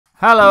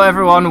Hello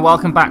everyone,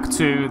 welcome back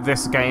to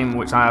this game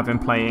which I have been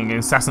playing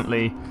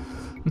incessantly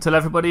until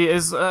everybody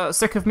is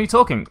sick of me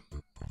talking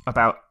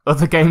about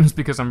other games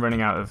because I'm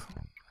running out of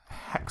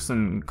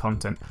Hexen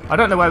content. I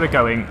don't know where we're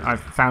going. I've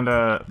found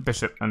a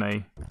bishop and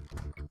a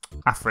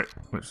Afrit,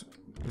 which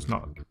is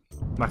not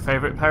my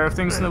favourite pair of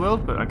things in the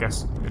world, but I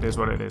guess it is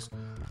what it is.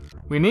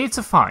 We need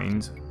to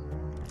find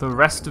the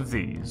rest of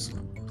these.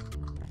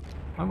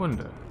 I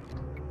wonder.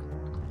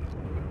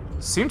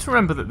 I seem to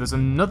remember that there's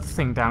another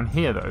thing down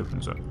here that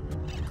opens up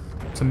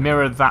to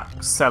mirror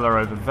that cellar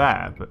over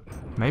there, but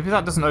maybe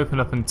that doesn't open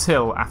up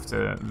until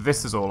after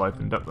this is all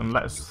opened up and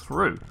let us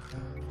through,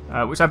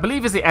 which I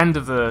believe is the end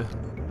of the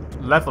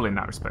level in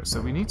that respect,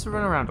 so we need to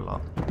run around a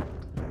lot.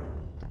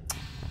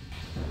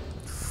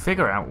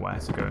 Figure out where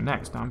to go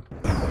next. Now,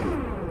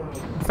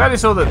 I'm fairly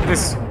sure that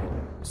this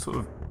sort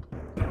of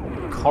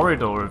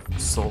corridor of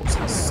sorts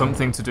has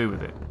something to do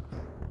with it.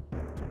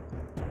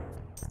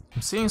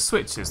 I'm seeing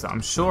switches that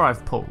I'm sure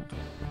I've pulled.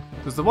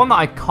 There's the one that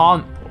I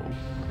can't pull,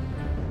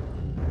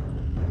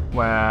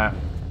 where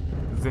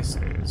this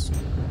is.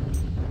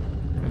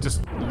 It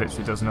just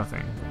literally does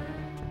nothing.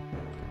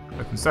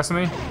 Open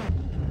sesame.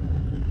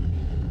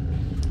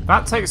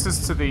 That takes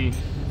us to the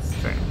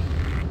thing.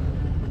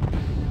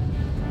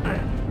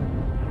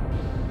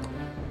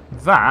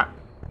 That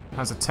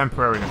has a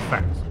temporary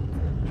effect.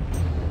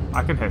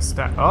 I can hear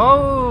step.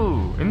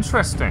 Oh,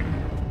 interesting.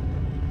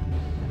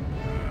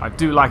 I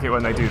do like it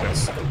when they do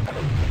this.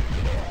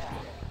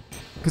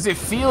 Because it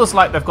feels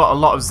like they've got a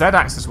lot of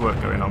Z-axis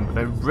work going on, but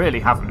they really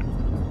haven't.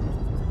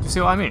 Do you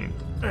see what I mean?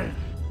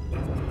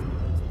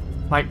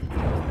 Like,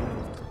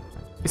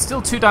 it's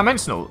still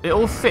two-dimensional. It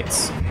all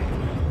fits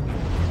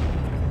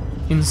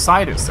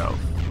inside itself,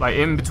 like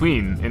in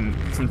between,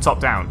 from top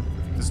down.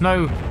 There's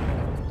no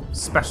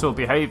special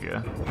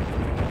behaviour.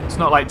 It's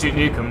not like Duke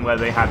Nukem where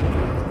they had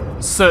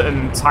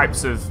certain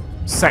types of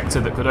sector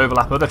that could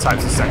overlap other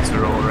types of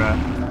sector,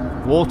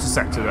 or water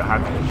sector that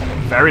had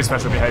very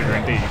special behaviour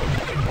indeed.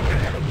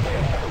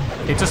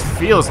 It just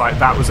feels like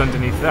that was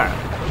underneath there.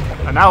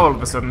 And now all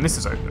of a sudden this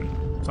is open.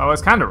 So I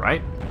was kind of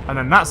right. And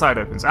then that side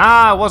opens.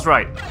 Ah, I was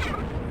right.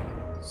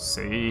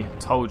 See,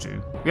 told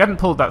you. We hadn't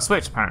pulled that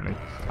switch apparently.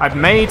 I'd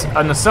made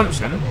an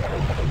assumption,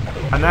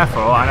 and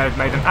therefore I'd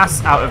made an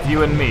ass out of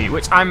you and me,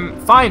 which I'm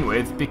fine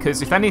with,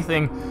 because if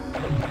anything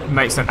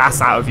makes an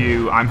ass out of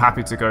you, I'm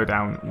happy to go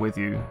down with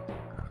you.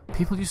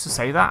 People used to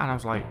say that, and I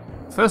was like,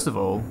 first of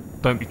all,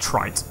 don't be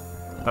trite.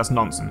 That's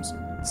nonsense.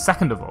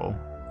 Second of all,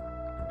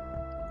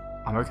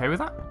 I'm okay with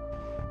that.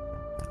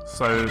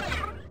 So,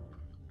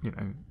 you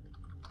know,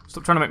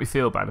 stop trying to make me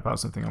feel bad about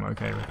something I'm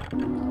okay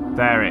with.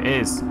 There it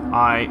is.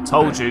 I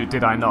told you,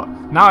 did I not?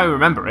 Now I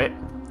remember it.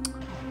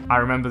 I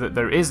remember that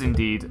there is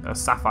indeed a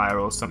sapphire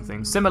or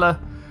something similar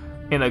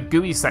in a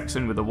gooey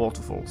section with a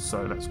waterfall.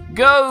 So let's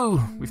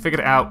go! We figured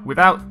it out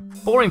without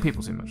boring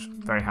people too much.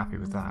 Very happy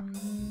with that.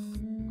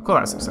 Call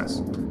that a success.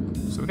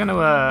 So we're going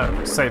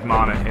to save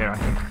mana here, I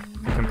think.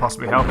 If we can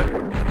possibly help it.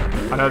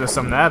 I know there's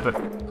some there, but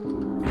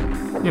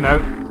you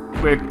know,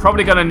 we're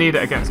probably going to need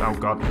it against... Oh,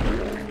 God.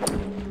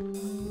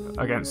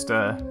 Against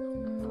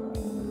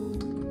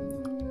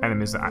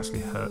enemies that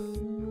actually hurt.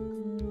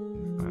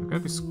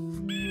 There's going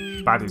to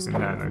be baddies in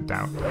there, no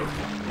doubt.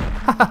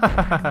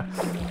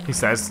 He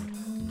says.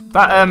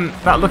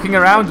 That looking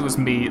around was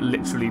me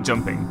literally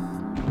jumping.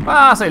 Well,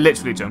 I say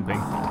literally jumping.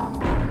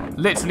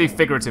 Literally,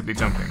 figuratively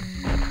jumping.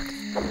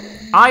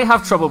 I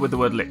have trouble with the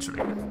word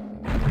literally.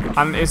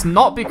 And it's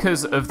not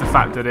because of the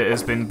fact that it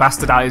has been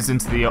bastardized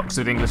into the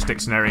Oxford English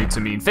Dictionary to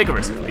mean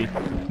figuratively.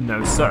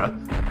 No, sir.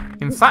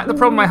 In fact, the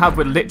problem I have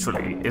with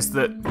literally is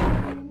that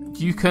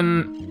you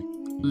can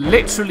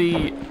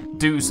literally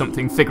do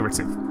something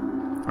figurative,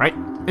 right?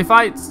 If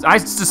I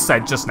just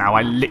said just now,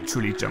 I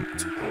literally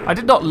jumped. I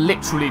did not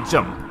literally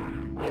jump,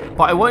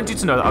 but I wanted you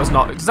to know that I was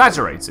not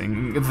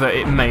exaggerating, that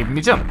it made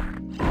me jump.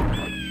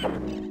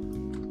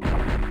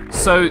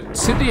 So,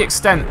 to the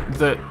extent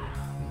that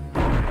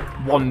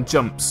one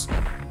jumps,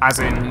 as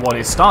in one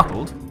is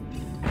startled,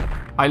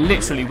 I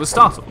literally was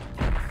startled.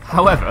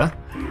 However,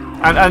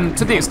 and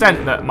to the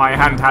extent that my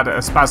hand had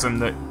a spasm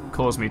that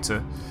caused me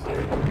to,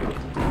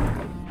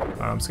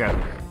 oh, I'm scared,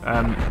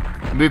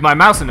 move my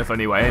mouse in a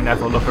funny way and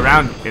therefore look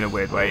around in a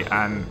weird way,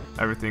 and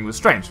everything was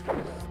strange.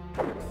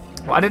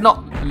 But I did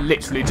not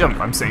literally jump.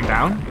 I'm sitting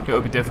down. It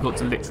would be difficult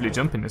to literally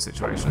jump in this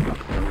situation.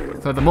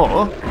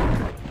 Furthermore,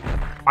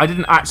 I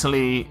didn't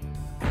actually...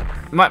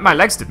 My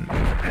legs didn't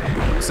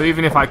move. So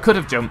even if I could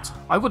have jumped,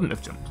 I wouldn't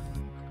have jumped.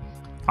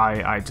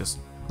 I just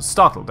was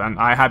startled, and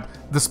I had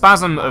the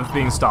spasm of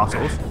being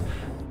startled.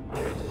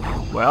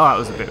 Well, that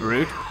was a bit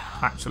rude,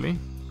 actually.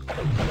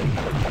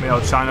 The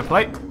old china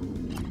plate.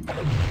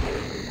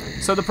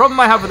 So the problem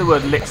I have with the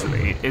word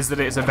literally is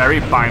that it's a very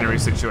binary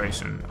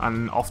situation,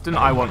 and often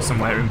I want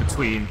somewhere in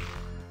between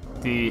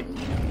the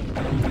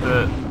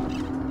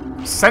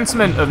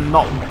sentiment of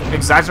not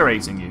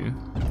exaggerating you,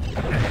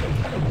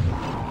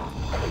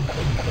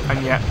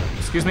 and yet,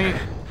 excuse me,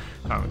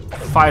 oh,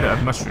 fired at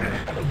a mushroom.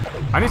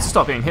 I need to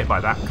stop being hit by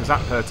that, because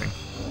that's hurting.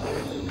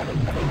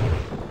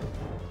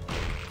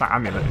 That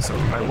amulet is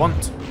something I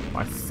want.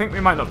 I think we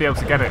might not be able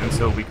to get it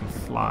until we can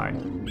fly.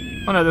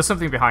 Oh no, there's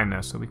something behind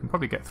there, so we can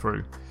probably get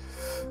through.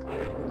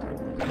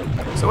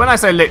 So when I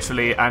say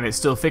literally and it's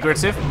still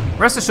figurative,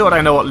 rest assured I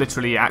know what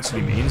literally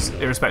actually means,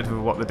 irrespective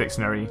of what the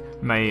dictionary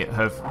may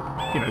have,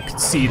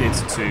 conceded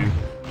to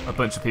a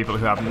bunch of people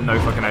who have no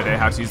fucking idea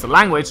how to use the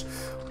language.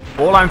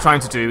 All I'm trying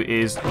to do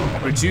is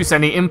reduce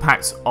any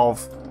impact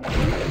of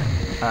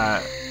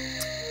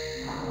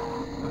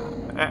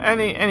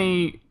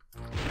any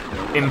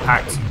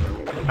impact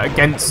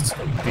against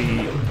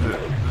the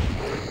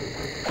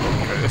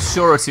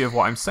surety of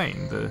what I'm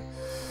saying, the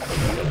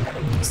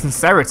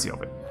sincerity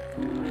of it.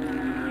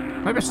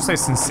 Maybe I should say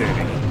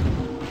sincerely.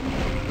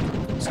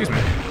 Excuse me.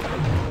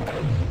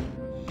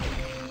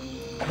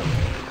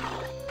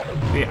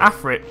 The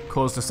Afrit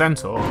caused the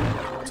Centaur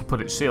to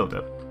put its shield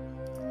up,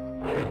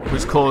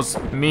 which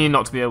caused me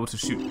not to be able to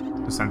shoot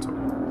the Centaur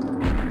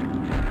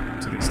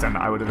to the extent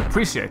that I would have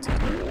appreciated.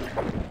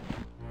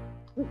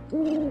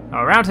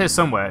 Now, around here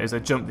somewhere is a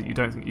jump that you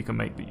don't think you can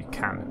make, but you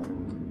can.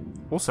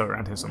 Also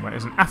around here somewhere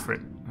is an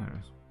Afrit.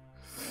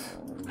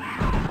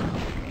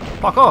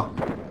 Parkour!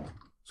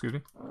 Excuse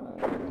me.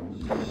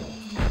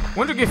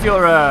 Wondering if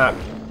your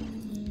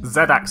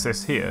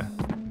Z-axis here,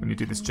 when you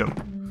do this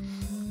jump,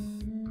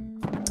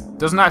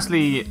 doesn't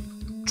actually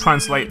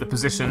translate the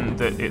position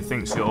that it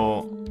thinks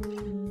your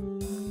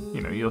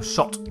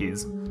shot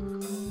is.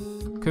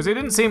 Because it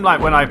didn't seem like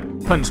when I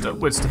punched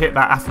upwards to hit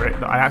that Afrit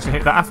that I actually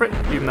hit that Afrit,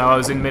 even though I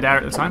was in mid-air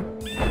at the time.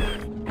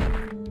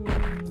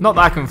 Not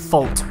that I can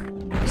fault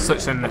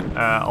such an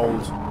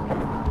old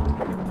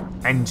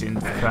engine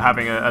for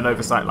having an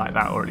oversight like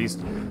that, or at least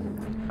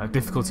a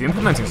difficulty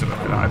implementing something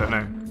like that, I don't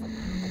know.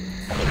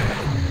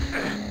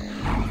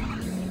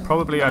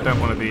 Probably I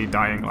don't want to be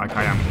dying like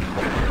I am.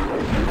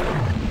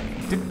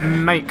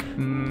 Didn't make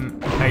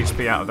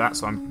HP out of that,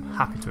 so I'm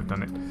happy to have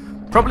done it.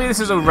 Probably this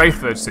is a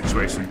Wraithverge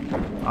situation,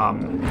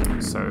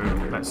 so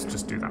let's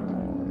just do that.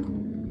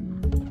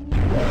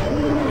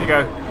 There you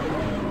go.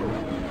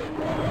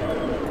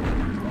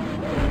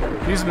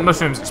 These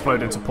mushrooms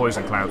explode into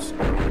poison clouds,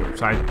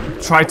 which I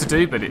tried to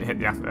do, but it hit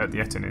the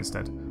Etin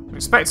instead. I'm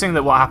expecting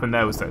that what happened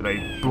there was that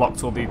they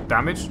blocked all the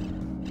damage.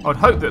 I would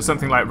hope that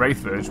something like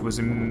Wraithverge was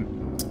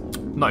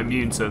not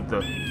immune to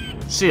the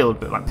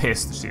shield, but like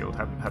pierced the shield.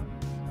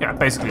 Yeah,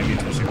 basically immune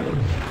to the shield.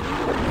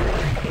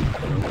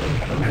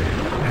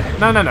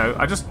 No,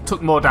 I just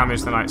took more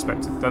damage than I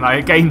expected, than I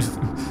gained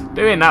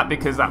doing that,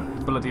 because that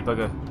bloody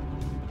bugger.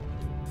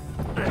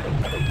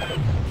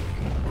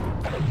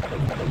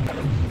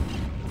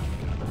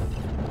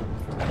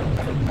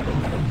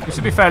 It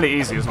should be fairly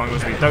easy as long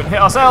as we don't hit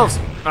ourselves!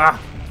 Ah!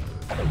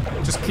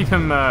 Just keep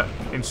him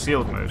in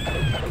shield mode.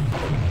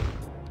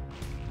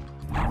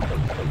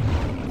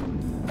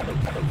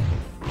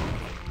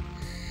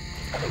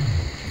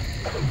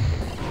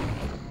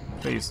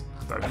 Please,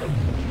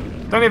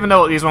 don't even know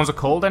what these ones are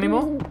called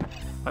anymore.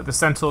 Like the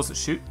centaurs that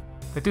shoot.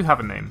 They do have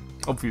a name.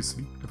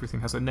 Obviously, everything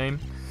has a name.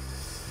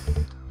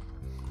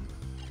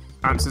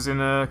 Answers in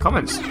the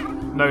comments.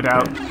 No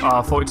doubt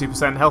our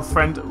 42% health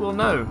friend will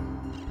know.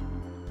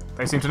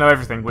 They seem to know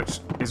everything, which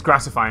is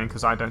gratifying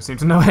because I don't seem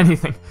to know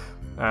anything.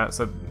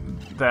 So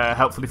they're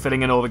helpfully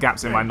filling in all the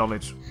gaps in my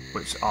knowledge,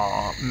 which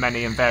are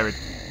many and varied.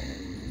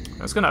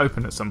 It's going to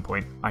open at some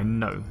point, I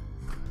know.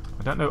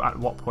 I don't know at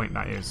what point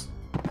that is.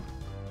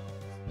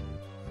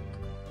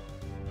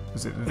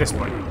 Is it this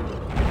point?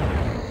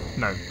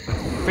 No.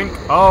 I think...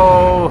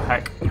 Oh,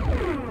 heck.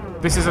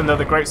 This is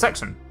another great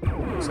section.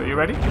 So you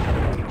ready?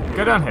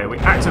 Go down here, we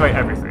activate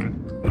everything.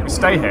 We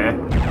stay here.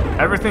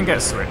 Everything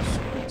gets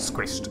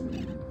squished.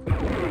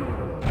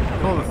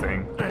 Pull the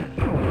thing.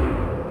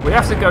 We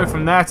have to go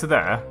from there to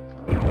there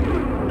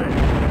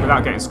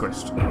without getting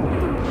squished.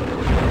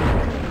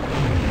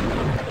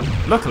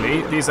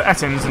 Luckily, these are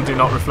Ettins and do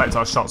not reflect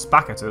our shots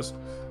back at us.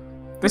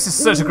 This is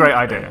such a great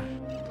idea.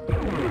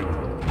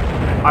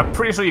 I'm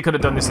pretty sure you could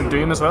have done this in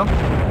Doom as well.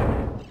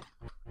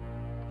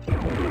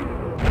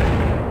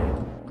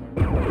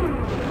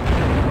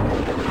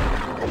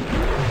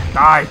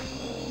 Die!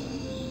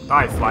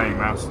 Die, flying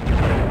mouse.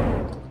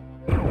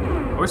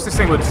 I wish this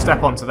thing would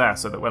step onto there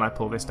so that when I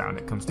pull this down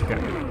it comes to get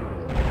me.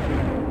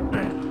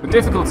 The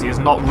difficulty is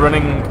not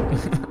running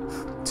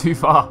too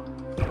far.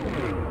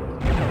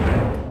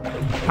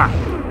 Ha!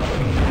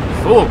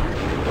 Fool!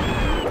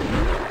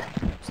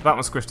 So that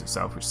one squished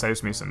itself, which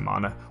saves me some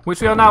mana,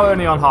 which we are now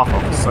only on half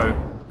of, so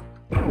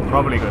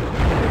probably good.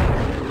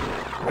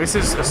 This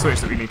is a switch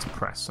that we need to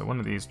press, so one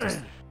of these does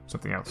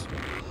something else.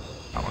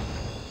 That one.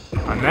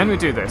 And then we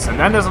do this, and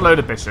then there's a load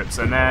of bishops,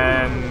 and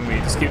then we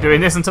just keep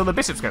doing this until the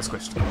bishops get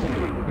squished.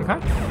 Okay?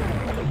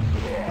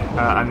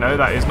 I know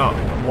that is not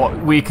what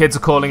we kids are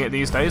calling it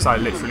these days, I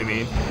literally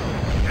mean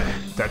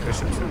dead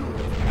bishops.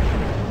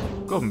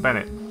 Gordon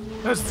Bennett.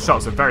 Those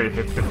shots are very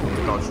difficult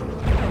to dodge.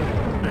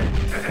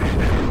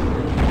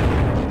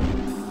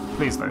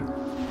 Please, though.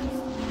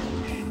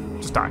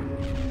 Just die.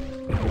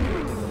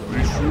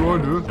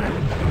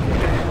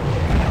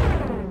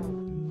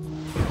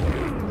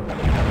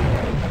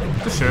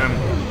 Just shoot him.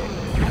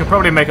 You could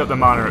probably make up the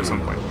mana at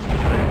some point.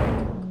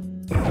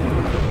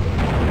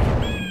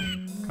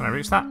 Can I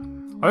reach that?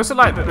 I also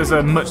like that there's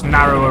a much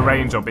narrower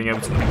range of being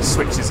able to reach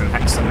switches in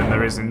Hexen than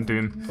there is in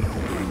Doom.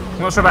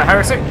 I'm not sure about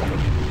Heretic.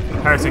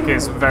 Heretic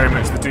is very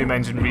much the Doom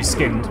engine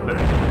reskinned, but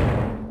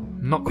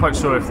I'm not quite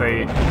sure if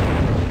they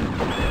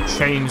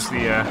change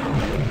the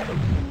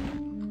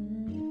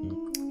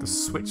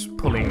switch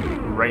pulling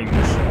range.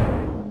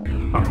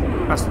 Oh,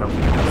 that's helpful.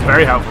 It's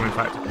very helpful, in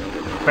fact.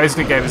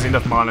 Basically gave us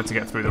enough mana to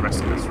get through the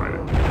rest of this right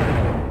now.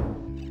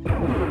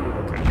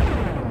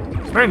 Okay.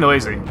 It's very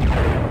noisy.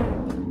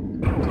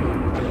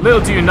 Little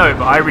do you know,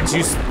 but I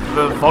reduced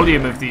the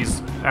volume of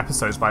these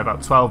episodes by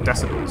about 12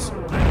 decibels.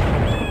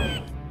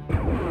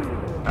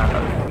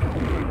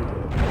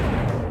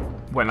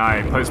 When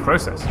I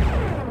post-process.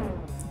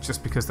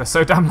 Just because they're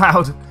so damn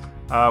loud.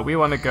 We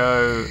want to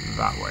go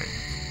that way.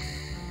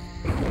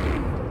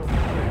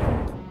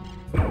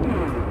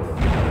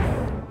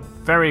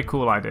 Very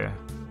cool idea.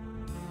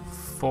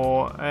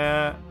 For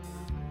an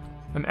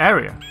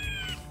area.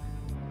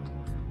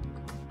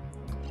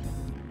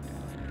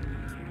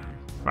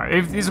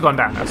 Right, these have gone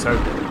down now, so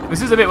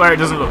this is a bit where it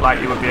doesn't look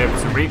like you would be able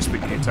to reach,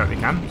 but you totally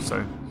can,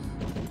 so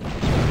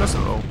first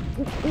of all,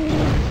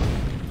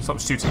 stop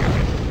shooting at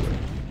me.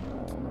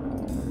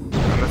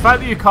 And the fact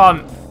that you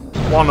can't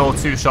one or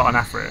two shot an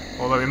Afrit,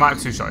 although we might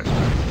have two shot it.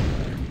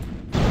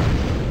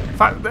 The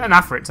fact that an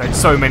Afrit takes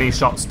so many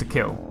shots to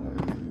kill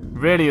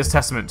really is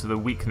testament to the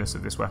weakness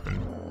of this weapon.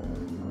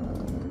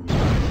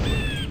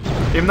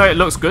 Even though it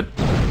looks good,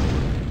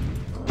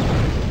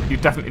 you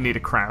definitely need a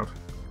crowd.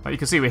 Like you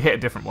can see, we hit a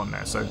different one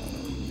there, so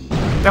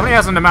definitely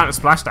has an amount of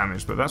splash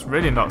damage, but that's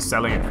really not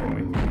selling it for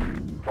me.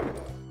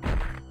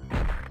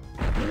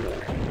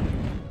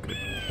 Good.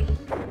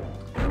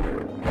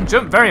 Can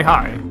jump very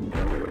high,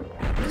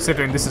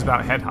 considering this is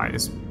about head height.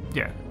 It's,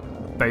 yeah,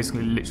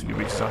 basically literally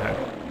reaches our head.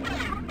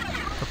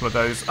 A couple of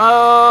those.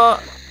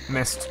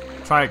 Missed.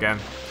 Try again.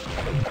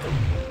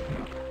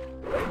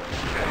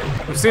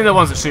 We've seen the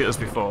ones that shoot us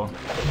before.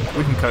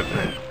 We can cope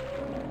with it.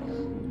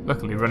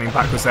 Luckily, running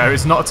backwards there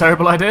is not a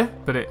terrible idea,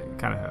 but it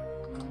kind of hurt.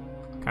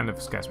 Kind of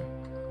scares me.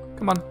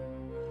 Come on.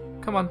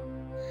 Come on.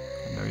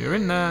 I know you're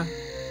in there.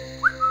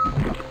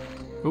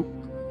 Oop.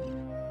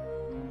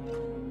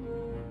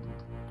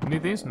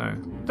 Need these? No.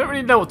 Don't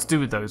really know what to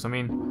do with those. I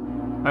mean,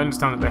 I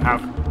understand that they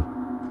have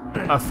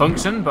a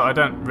function, but I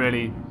don't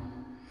really...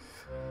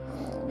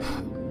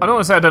 I don't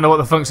want to say I don't know what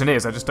the function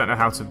is, I just don't know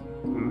how to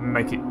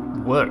make it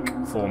work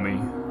for me.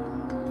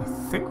 I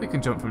think we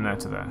can jump from there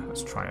to there.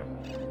 Let's try it.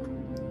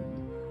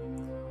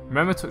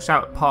 Remember to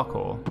shout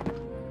parkour,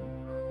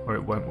 or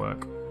it won't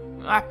work.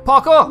 Ah,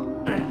 parkour!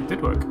 It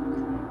did work.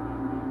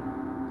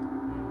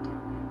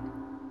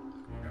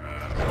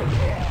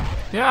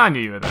 Yeah, I knew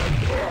you were there.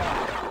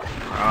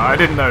 I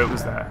didn't know it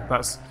was there.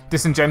 That's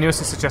disingenuous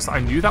to suggest that I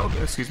knew that would...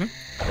 Excuse me?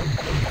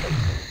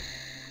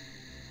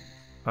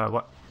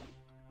 What?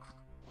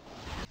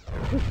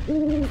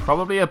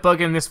 Probably a bug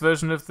in this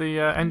version of the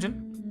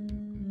engine?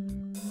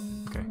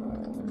 Okay.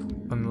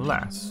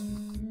 Unless...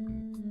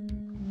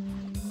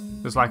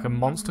 there's like a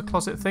monster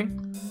closet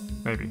thing?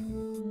 Maybe.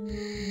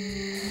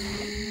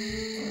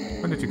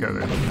 When did you go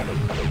there?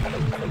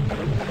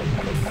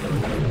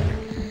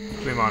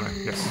 Blue mana,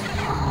 yes.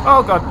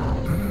 Oh god!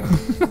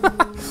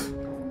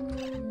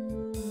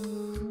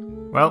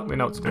 Well, we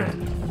know what to do.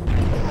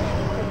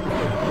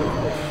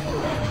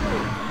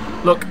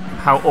 Look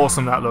how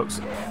awesome that looks.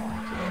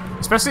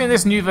 Especially in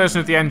this new version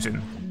of the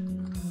engine,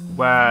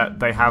 where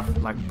they have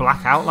like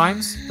black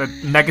outlines, the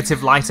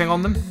negative lighting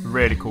on them.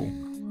 Really cool.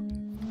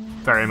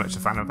 Very much a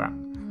fan of that.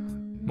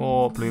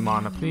 More blue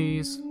mana,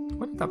 please.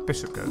 Where did that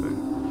bishop go, though?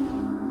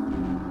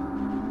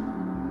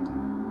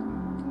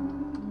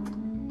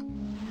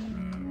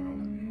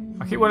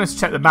 I keep wanting to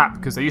check the map,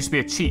 because there used to be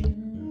a cheat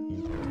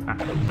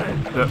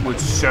that would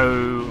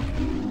show...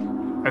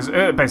 as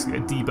basically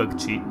a debug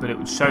cheat, but it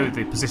would show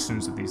the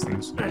positions of these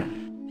things.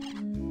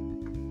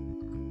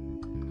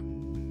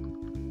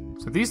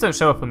 So these don't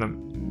show up on them.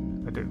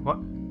 They do. What?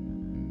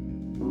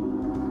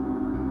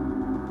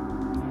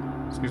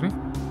 Excuse me?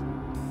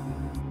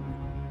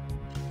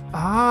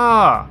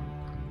 Ah!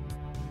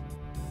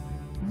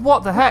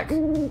 What the heck?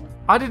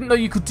 I didn't know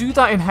you could do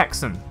that in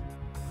Hexen.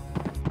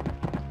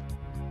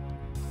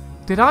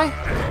 Did I?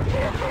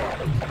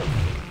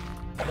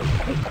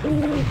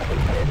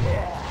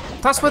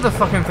 That's where the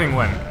fucking thing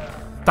went.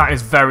 That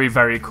is very,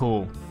 very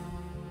cool.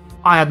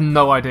 I had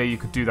no idea you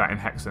could do that in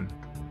Hexen.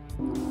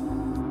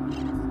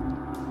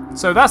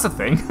 So that's the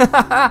thing.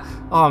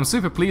 Oh, I'm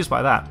super pleased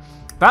by that.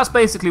 That's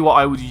basically what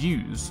I would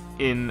use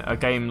in a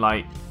game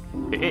like...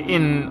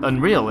 in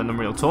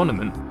Unreal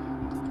Tournament.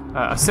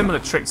 A similar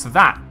trick to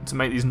that to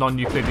make these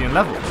non-Euclidean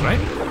levels, right?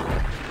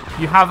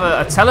 You have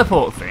a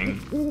teleport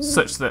thing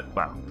such that,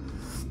 well...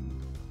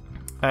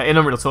 in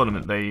Unreal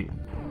Tournament they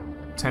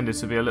tended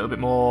to be a little bit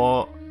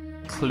more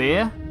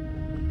clear.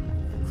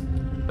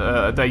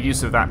 Their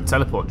use of that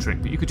teleport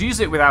trick, but you could use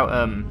it without,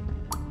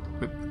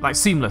 like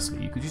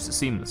seamlessly. You could use it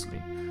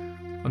seamlessly.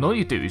 And all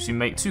you do is you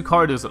make two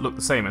corridors that look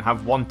the same and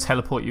have one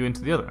teleport you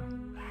into the other.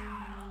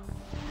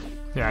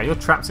 Yeah, you're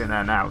trapped in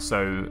there now,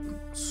 so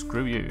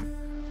screw you.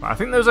 But I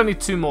think there's only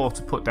 2 more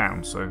to put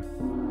down, so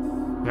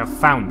we have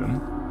found them.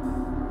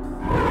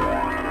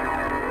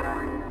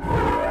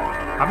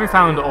 Having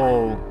found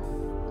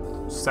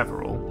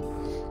several,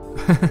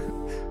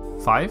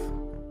 5,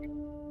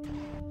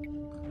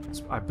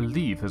 I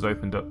believe has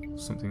opened up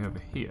something over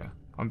here.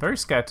 I'm very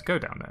scared to go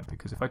down there,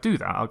 because if I do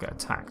that, I'll get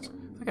attacked.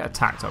 If I get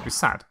attacked, I'll be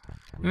sad.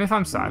 And if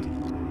I'm sad,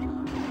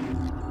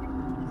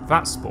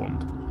 that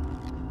spawned,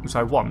 which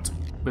I want,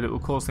 but it will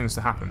cause things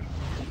to happen.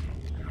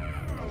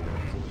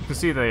 You can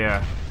see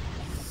they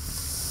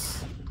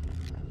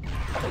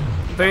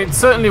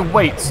certainly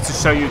wait to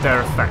show you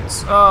their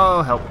effects.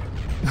 Oh, help.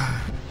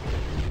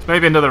 It's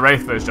maybe another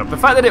Wraithverge job. The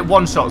fact that it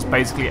one-shots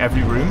basically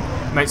every room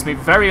makes me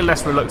very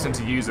less reluctant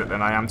to use it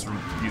than I am to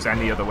use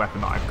any other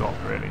weapon that I've got,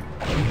 really.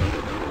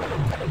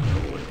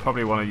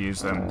 Probably want to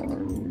use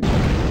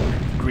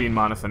green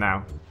mana for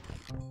now.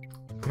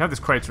 We have this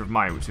Crater of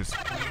Might, which is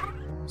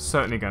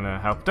certainly going to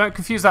help. Don't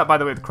confuse that, by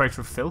the way, with the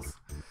Crater of Filth.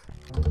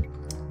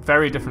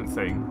 Very different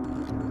thing.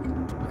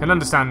 I can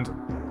understand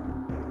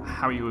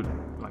how you would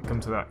come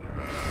to that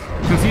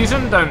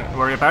confusion. Don't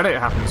worry about it. It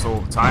happens all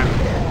the time.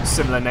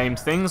 Similar named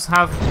things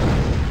have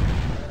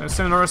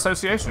similar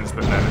associations,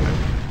 but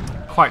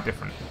no. Quite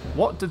different.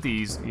 What do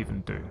these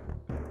even do?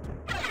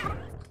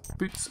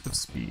 Boots of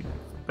Speed.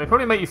 They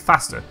probably make you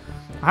faster.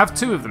 I have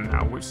 2 of them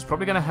now, which is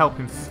probably going to help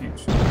in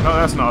future. Oh,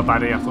 that's not a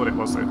baddie. I thought it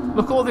was, though.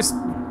 Look at all this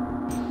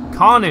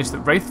carnage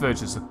that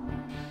Wraithverges are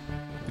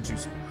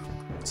producing.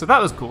 So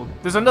that was cool.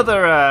 There's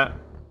another...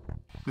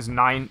 there's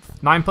 9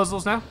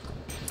 puzzles now.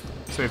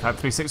 So we've had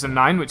 3, 6, and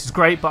 9, which is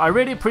great, but I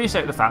really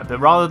appreciate the fact that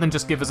rather than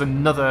just give us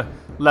another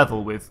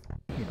level with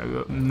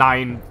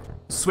 9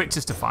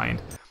 switches to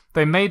find,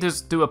 they made us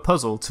do a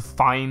puzzle to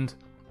find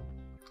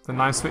the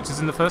 9 switches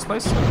in the first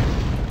place.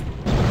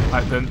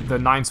 Like the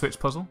 9 switch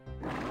puzzle.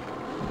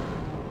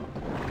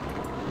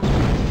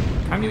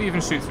 Can you even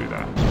shoot through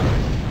there?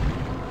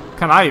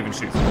 Can I even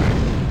shoot through there?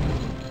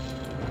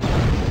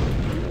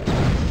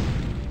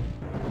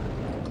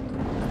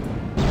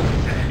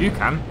 You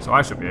can, so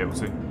I should be able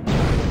to.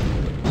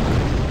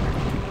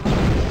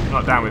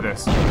 Not down with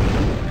this.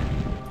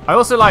 I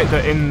also like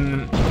that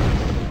in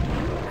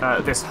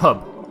this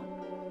hub,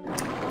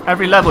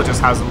 every level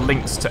just has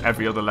links to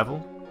every other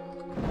level.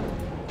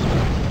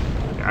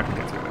 Yeah, I can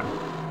get through that.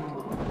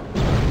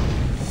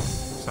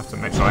 Just have to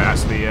make sure I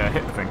actually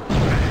hit the thing.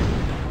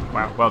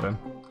 Wow, well done.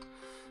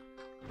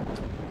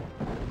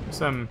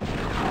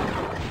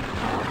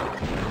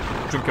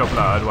 Drink your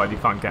blood while you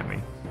can't get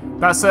me.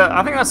 That's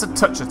I think that's a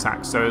touch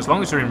attack, so as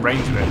long as you're in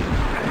range of it,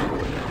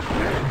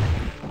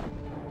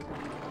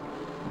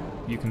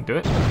 you can do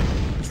it,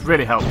 which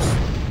really helps,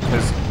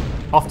 because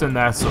often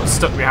they're sort of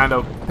stuck behind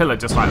a pillar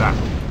just like that.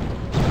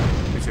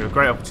 Gives you a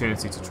great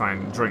opportunity to try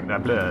and drink their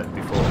blood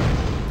before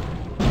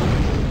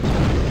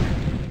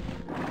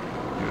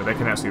they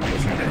can actually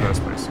reach you in the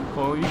first place.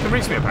 Well, you can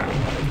reach me apparently,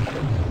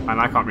 and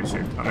I can't reach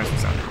you. That makes me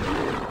sad.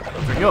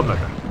 Drink your blood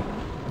then.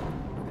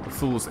 The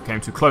fools that came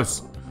too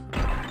close.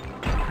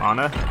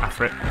 Mana,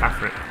 Afrit,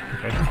 okay.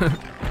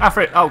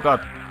 Afrit, oh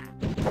god.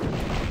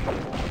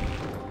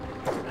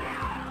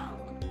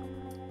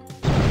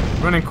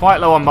 Running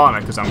quite low on mana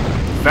because I'm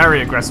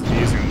very aggressively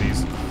using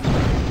these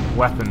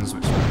weapons,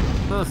 which,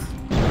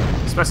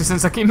 especially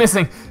since I keep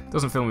missing,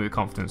 doesn't fill me with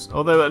confidence.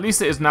 Although at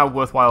least it is now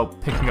worthwhile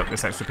picking up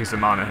this extra piece of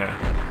mana here.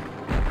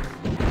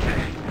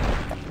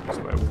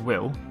 So I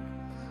will,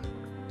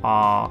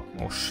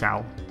 or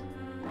shall.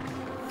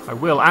 I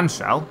will and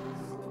shall.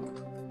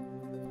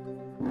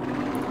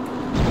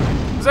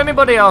 Does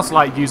anybody else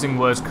like using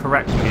words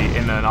correctly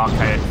in an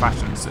archaic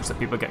fashion such that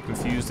people get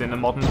confused in a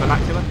modern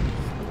vernacular?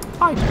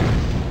 I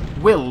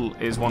do. Will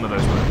is one of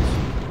those words.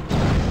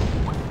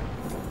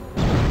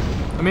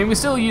 I mean, we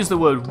still use the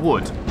word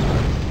would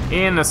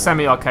in a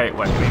semi-archaic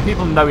way. I mean,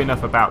 people know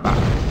enough about that.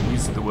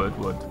 Use the word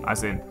would,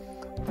 as in,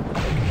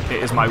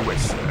 it is my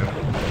wish. You know?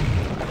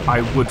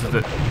 I would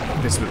that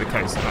this were the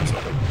case.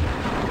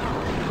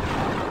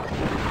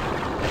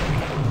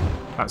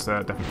 That's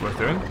definitely worth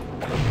doing.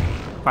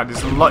 In fact,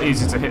 it's a lot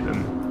easier to hit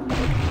them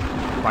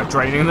by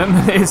draining them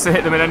than it is to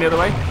hit them in any other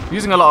way. I'm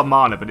using a lot of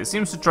mana, but it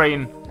seems to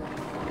drain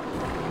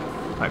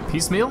like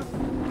piecemeal.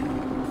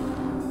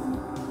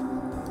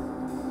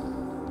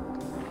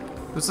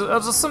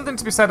 There's something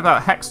to be said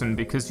about Hexen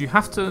because you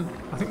have to,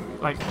 I think,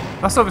 like,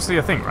 that's obviously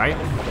a thing, right?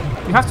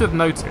 You have to have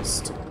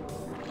noticed.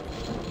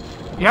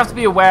 You have to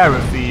be aware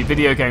of the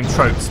video game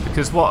tropes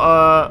because what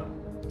are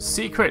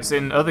secrets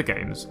in other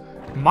games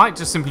might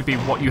just simply be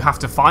what you have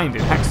to find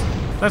in Hexen.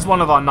 There's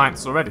one of our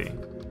 9ths already.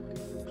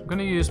 I'm going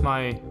to use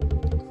my...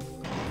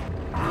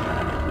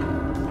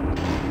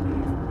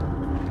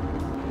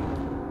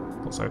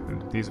 What's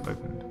opened? These have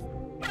opened.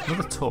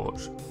 Another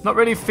torch. Not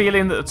really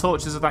feeling that the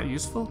torches are that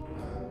useful.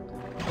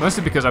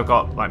 Mostly because I've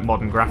got like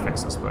modern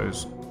graphics, I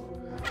suppose,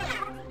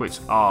 which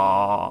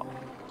are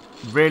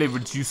really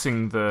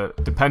reducing the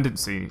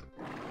dependency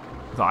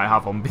that I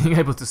have on being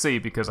able to see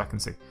because I can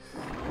see.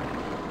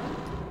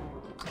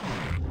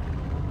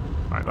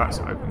 Right, let's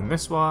open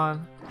this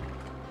one.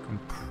 And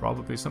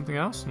probably something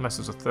else, unless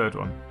there's a third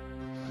one.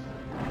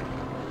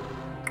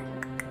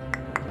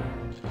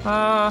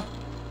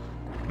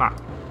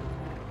 Map.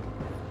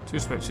 2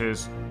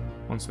 switches.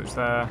 1 switch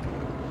there.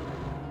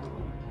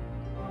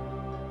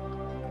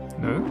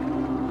 No.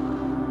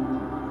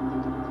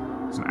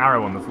 There's an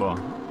arrow on the floor.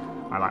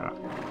 I like that.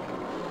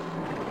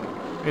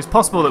 It's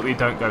possible that we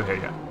don't go here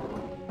yet.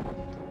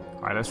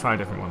 Alright, let's try a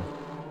different one.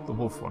 The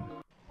wolf one.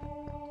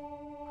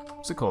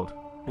 What's it called?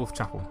 Wolf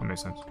Chapel. That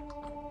makes sense.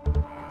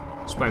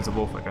 Explains the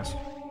wolf, I guess.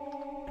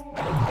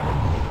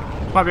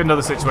 Might be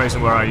another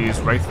situation where I use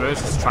Wraithverge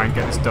just to try and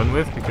get this done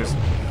with, because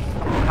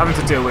having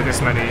to deal with this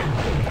many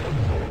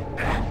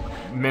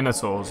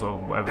Minotaurs, or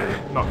whatever,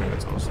 not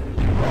Minotaurs,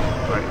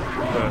 like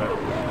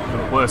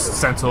the worst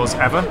centaurs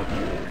ever.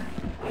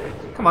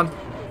 Come on.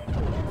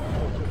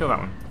 Kill that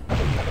one.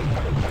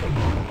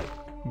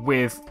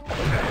 With,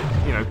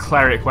 you know,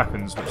 cleric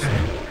weapons, which is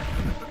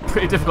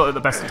pretty difficult at the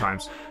best of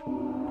times.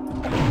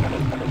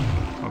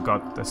 Oh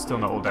god, they're still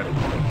not all dead.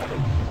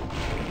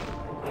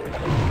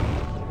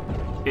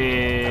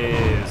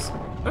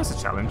 That's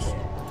a challenge. I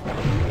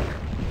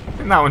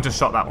think that one just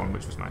shot that one,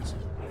 which was nice.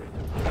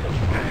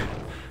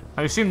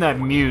 I assume they're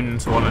immune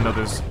to one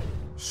another's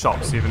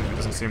shots, even if it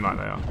doesn't seem like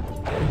they are.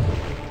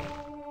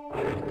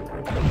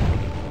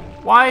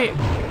 Why?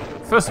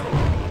 First of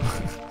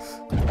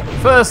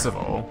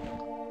all,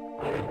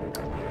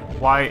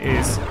 why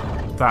is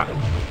that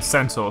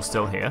centaur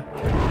still here?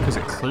 Because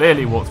it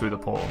clearly walked through the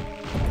portal.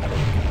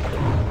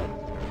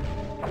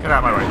 Get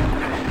out of my way.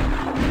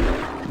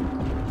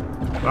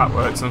 That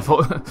works,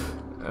 unfortunately.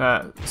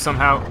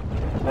 Somehow,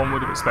 one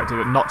would have expected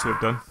it not to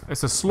have done.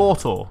 It's a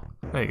slaughter.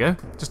 There you go.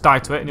 Just die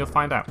to it and you'll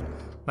find out.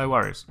 No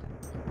worries.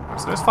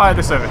 So let's fire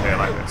this over here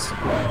like this.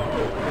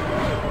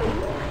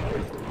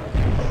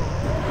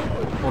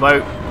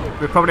 Although,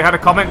 we probably had a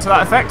comment to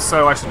that effect,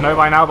 so I should know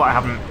by now, but I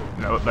haven't,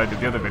 you know, uploaded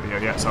the other video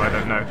yet, so I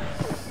don't know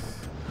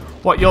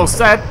what you all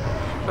said.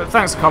 But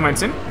thanks for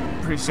commenting.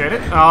 Appreciate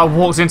it. I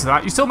walked into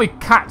that. You saw me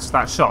catch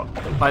that shot.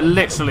 Like,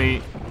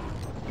 literally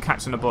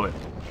catching a bullet.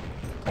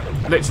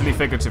 Literally,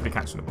 figuratively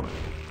catching a bullet.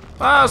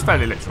 Well, that was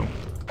fairly literal.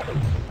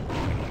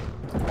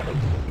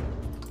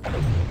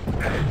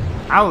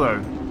 Ow,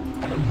 though.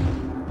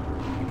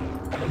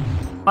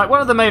 Like,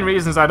 one of the main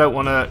reasons I don't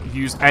want to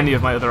use any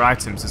of my other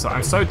items is that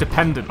I'm so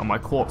dependent on my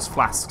quartz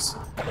flasks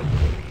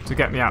to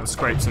get me out of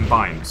scrapes and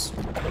binds.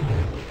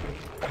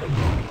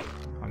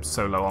 I'm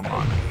so low on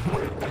mana.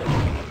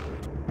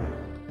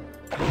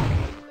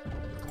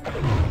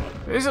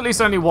 There is at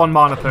least only 1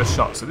 mana per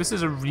shot, so this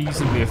is a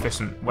reasonably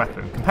efficient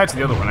weapon, compared to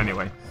the other one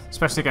anyway,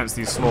 especially against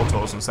these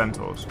slaughters and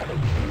centaurs.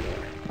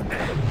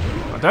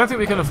 I don't think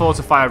we can afford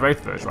to fire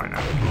Wraithverge right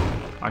now.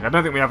 Like, I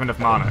don't think we have enough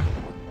mana.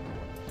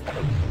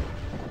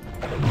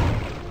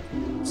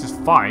 This is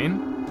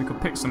fine. We could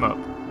pick some up.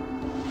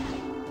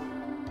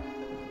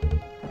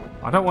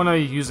 I don't want to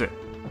use it.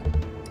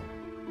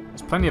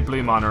 There's plenty of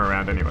blue mana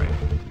around anyway.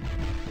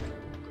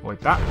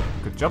 Avoid that.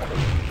 Good job.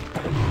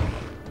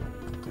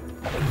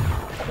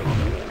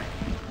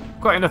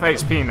 Got enough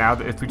HP now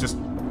that if we just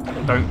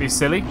don't be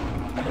silly,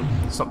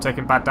 stop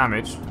taking bad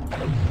damage.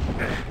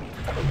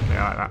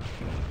 Yeah, like that.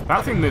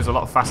 That thing moves a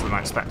lot faster than I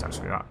expect,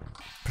 actually, that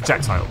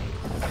projectile.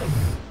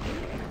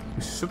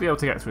 We should be able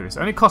to get through this.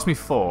 It only cost me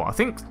 4. I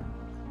think,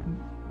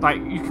 like,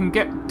 you can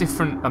get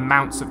different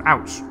amounts of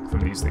ouch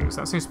from these things.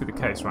 That seems to be the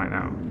case right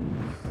now.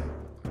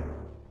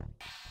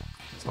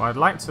 So I'd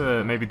like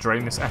to maybe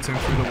drain this Hexen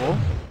through the wall.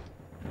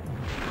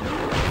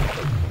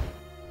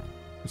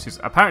 Which is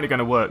apparently going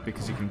to work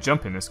because you can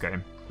jump in this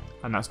game.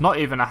 And that's not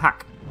even a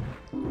hack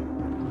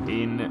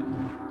in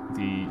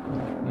the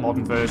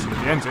modern version of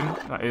the engine.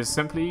 That is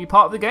simply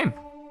part of the game.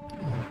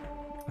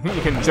 I think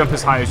you can jump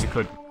as high as you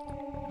could.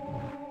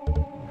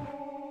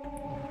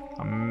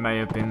 That may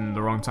have been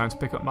the wrong time to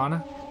pick up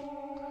mana.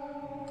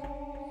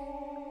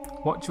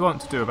 What do you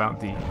want to do about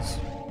these?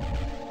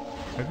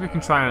 Maybe we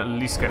can try and at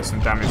least get some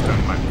damage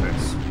done like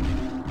this.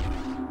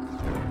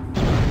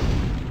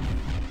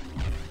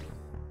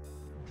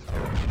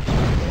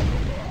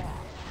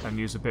 And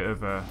use a bit of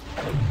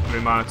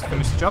blue mana to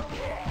finish the job.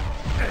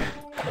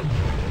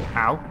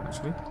 Ow,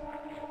 actually. I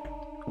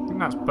think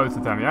that's both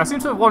of them. Yeah, I seem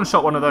to have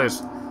one-shot one of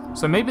those.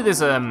 So maybe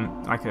there's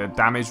like a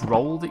damage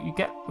roll that you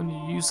get when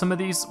you use some of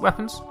these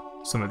weapons.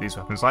 Some of these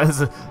weapons. Like,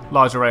 there's a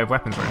large array of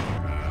weapons right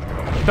here.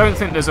 I don't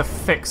think there's a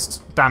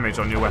fixed damage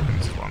on your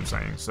weapons, is what I'm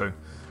saying. So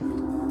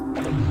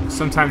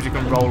sometimes you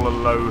can roll a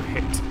low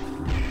hit.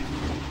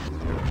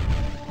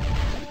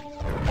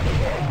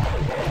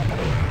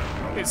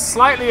 It's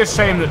slightly a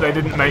shame that they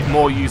didn't make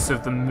more use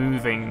of the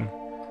moving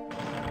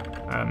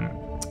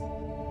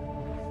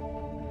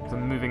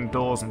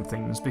doors and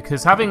things,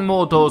 because having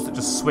more doors that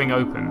just swing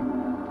open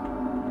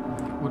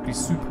would be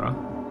super.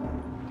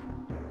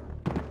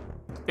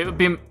 It would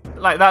be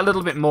like that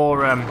little bit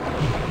more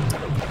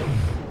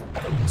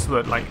what's the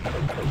word, like,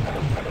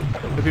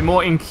 it would be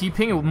more in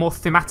keeping, or more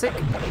thematic.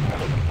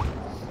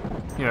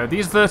 You know,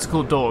 these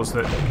vertical doors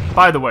that,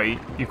 by the way,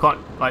 you can't,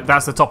 like,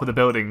 that's the top of the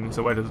building,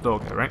 so where does the door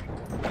go, right?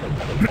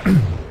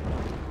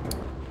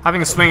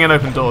 Having a swing and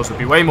open doors would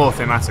be way more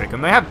thematic,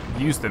 and they have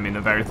used them in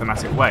a very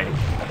thematic way.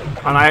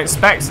 And I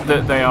expect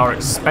that they are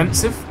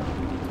expensive,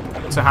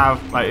 to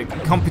have, like,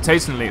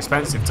 computationally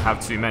expensive to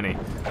have too many,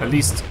 at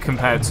least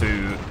compared to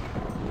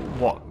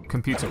what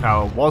computer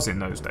power was in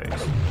those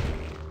days.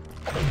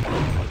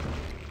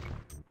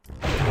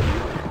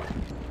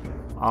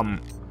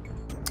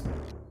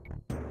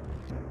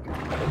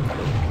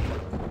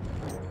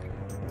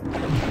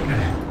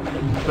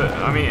 But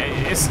I mean,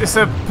 it's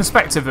a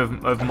perspective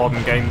of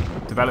modern game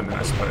development,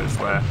 I suppose,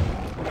 where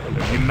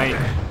you make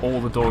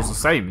all the doors the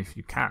same if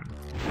you can,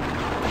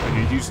 and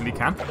you usually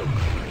can.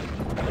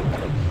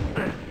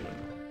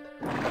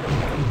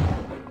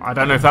 I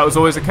don't know if that was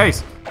always the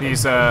case.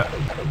 These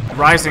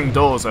rising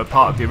doors are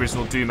part of the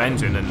original Doom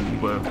engine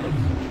and were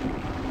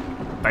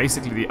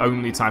basically the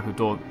only type of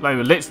door. They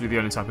were literally the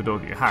only type of door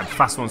that you had.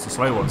 Fast ones and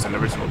slow ones in the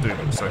original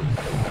Doom. So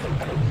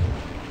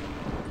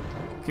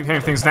keep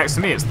hearing things next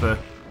to me. It's the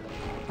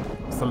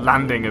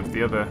landing of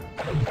the other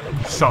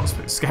shots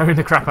that's scaring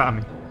the crap out of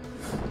me.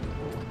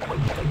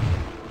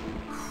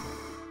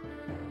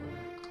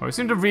 Well, we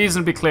seem to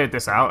reasonably cleared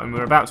this out, and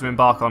we're about to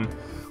embark on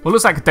what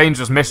looks like a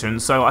dangerous mission,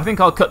 so I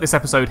think I'll cut this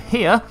episode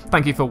here.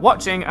 Thank you for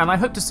watching, and I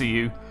hope to see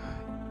you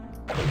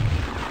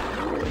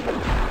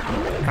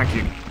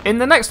in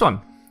the next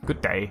one.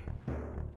 Good day.